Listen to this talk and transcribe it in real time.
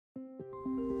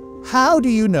How do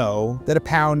you know that a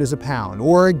pound is a pound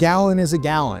or a gallon is a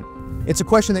gallon? It's a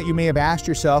question that you may have asked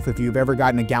yourself if you've ever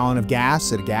gotten a gallon of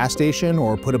gas at a gas station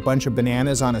or put a bunch of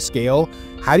bananas on a scale.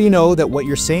 How do you know that what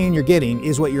you're saying you're getting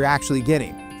is what you're actually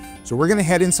getting? So we're gonna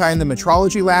head inside the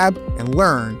Metrology Lab and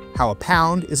learn how a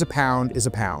pound is a pound is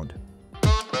a pound.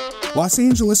 Los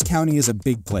Angeles County is a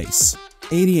big place.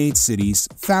 88 cities,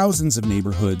 thousands of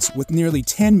neighborhoods, with nearly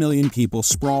 10 million people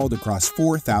sprawled across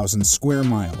 4,000 square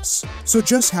miles. So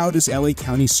just how does LA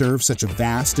County serve such a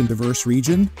vast and diverse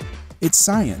region? It's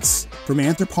science, from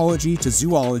anthropology to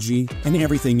zoology and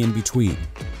everything in between.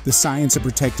 The science of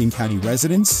protecting county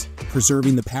residents,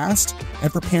 preserving the past,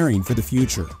 and preparing for the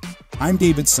future. I'm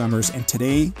David Sommers, and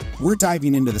today, we're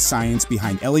diving into the science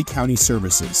behind LA County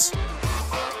services.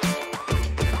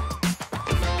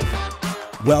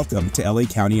 Welcome to LA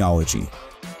Countyology.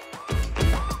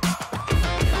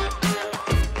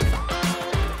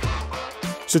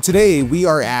 So today we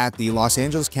are at the Los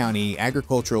Angeles County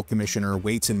Agricultural Commissioner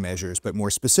Weights and Measures, but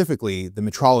more specifically, the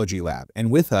Metrology Lab.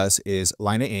 And with us is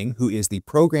Lina Ng, who is the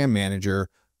program manager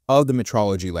of the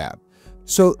Metrology Lab.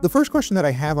 So the first question that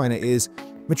I have, Lina, is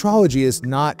metrology is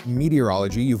not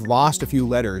meteorology. You've lost a few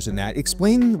letters in that.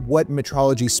 Explain what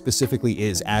metrology specifically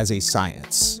is as a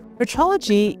science.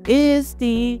 Metrology is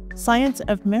the science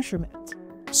of measurement.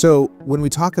 So when we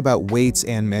talk about weights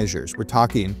and measures, we're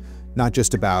talking not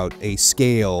just about a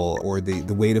scale or the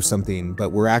weight of something, but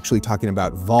we're actually talking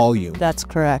about volume. That's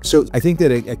correct. So I think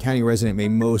that a county resident may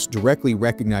most directly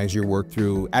recognize your work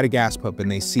through at a gas pump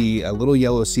and they see a little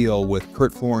yellow seal with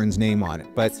Kurt Florin's name on it.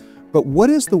 But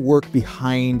what is the work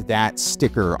behind that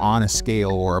sticker on a scale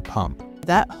or a pump?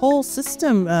 That whole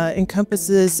system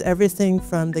encompasses everything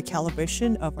from the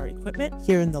calibration of our equipment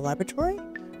here in the laboratory,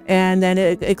 and then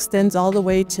it extends all the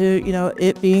way to,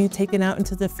 it being taken out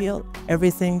into the field.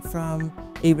 Everything from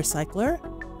a recycler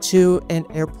to an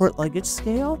airport luggage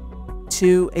scale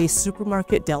to a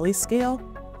supermarket deli scale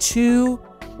to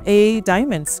a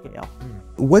diamond scale.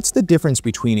 What's the difference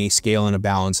between a scale and a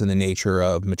balance in the nature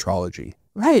of metrology?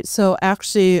 Right, so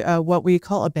actually what we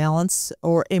call a balance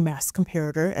or a mass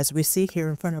comparator, as we see here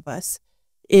in front of us,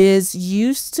 is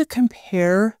used to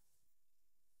compare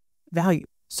value.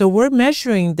 So we're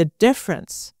measuring the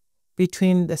difference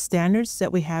between the standards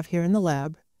that we have here in the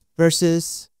lab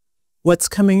versus what's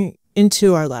coming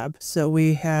into our lab. So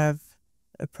we have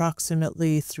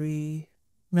approximately 3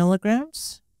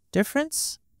 milligrams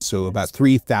difference. So about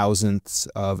 0.003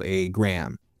 of a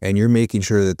gram. And you're making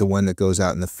sure that the one that goes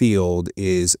out in the field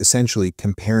is essentially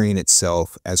comparing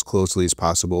itself as closely as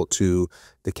possible to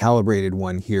the calibrated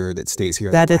one here that stays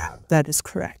here. That is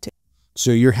correct.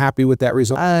 So you're happy with that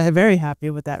result? Very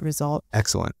happy with that result.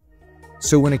 Excellent.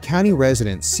 So when a county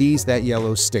resident sees that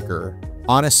yellow sticker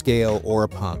on a scale or a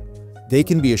pump, they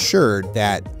can be assured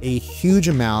that a huge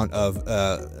amount of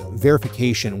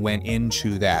verification went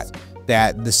into that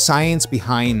the science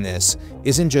behind this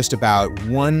isn't just about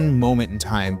one moment in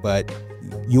time, but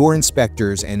your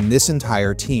inspectors and this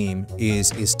entire team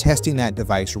is testing that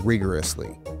device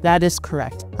rigorously. That is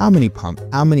correct. How many pumps,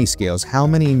 how many scales, how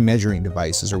many measuring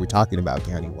devices are we talking about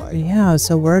countywide? Yeah,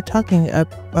 so we're talking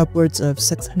upwards of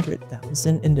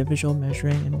 600,000 individual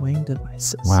measuring and weighing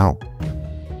devices. Wow.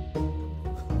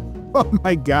 Oh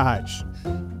my gosh.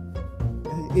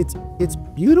 It's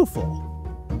beautiful.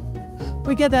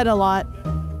 We get that a lot.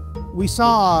 We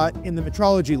saw in the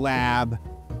Metrology Lab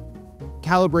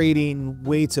calibrating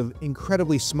weights of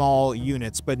incredibly small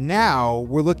units, but now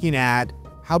we're looking at,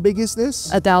 how big is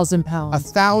this? 1,000 pounds.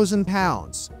 1,000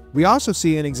 pounds. We also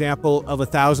see an example of a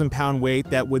 1,000-pound weight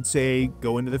that would say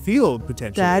go into the field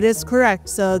potentially. That is correct.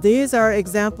 So these are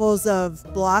examples of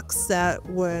blocks that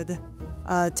would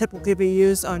typically be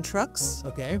used on trucks.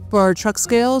 Okay. For truck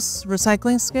scales,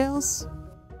 recycling scales.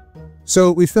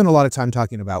 So we've spent a lot of time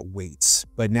talking about weights,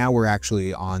 but now we're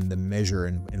actually on the measure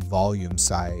and volume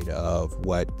side of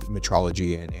what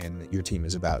metrology and your team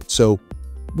is about. So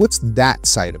what's that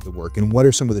side of the work, and what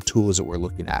are some of the tools that we're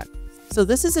looking at? So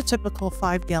this is a typical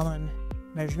 5-gallon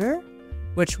measure,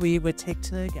 which we would take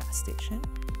to the gas station.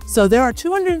 So there are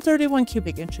 231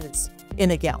 cubic inches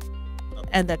in a gallon,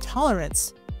 and the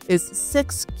tolerance is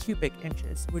 6 cubic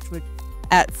inches, which would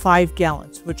at 5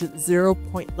 gallons, which is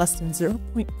less than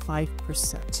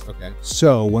 0.5%. Okay.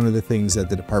 So one of the things that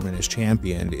the department has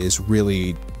championed is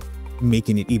really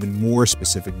making it even more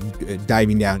specific,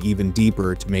 diving down even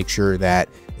deeper to make sure that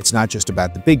it's not just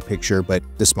about the big picture, but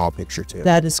the small picture too.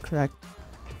 That is correct.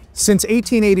 Since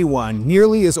 1881,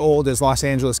 nearly as old as Los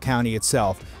Angeles County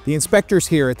itself, the inspectors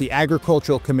here at the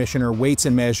Agricultural Commissioner Weights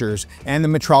and Measures and the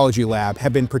Metrology Lab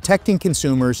have been protecting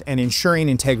consumers and ensuring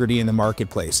integrity in the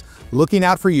marketplace, looking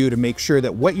out for you to make sure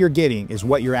that what you're getting is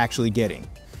what you're actually getting.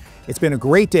 It's been a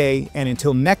great day, and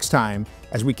until next time,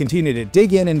 as we continue to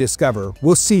dig in and discover,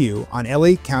 we'll see you on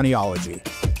LA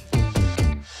Countyology.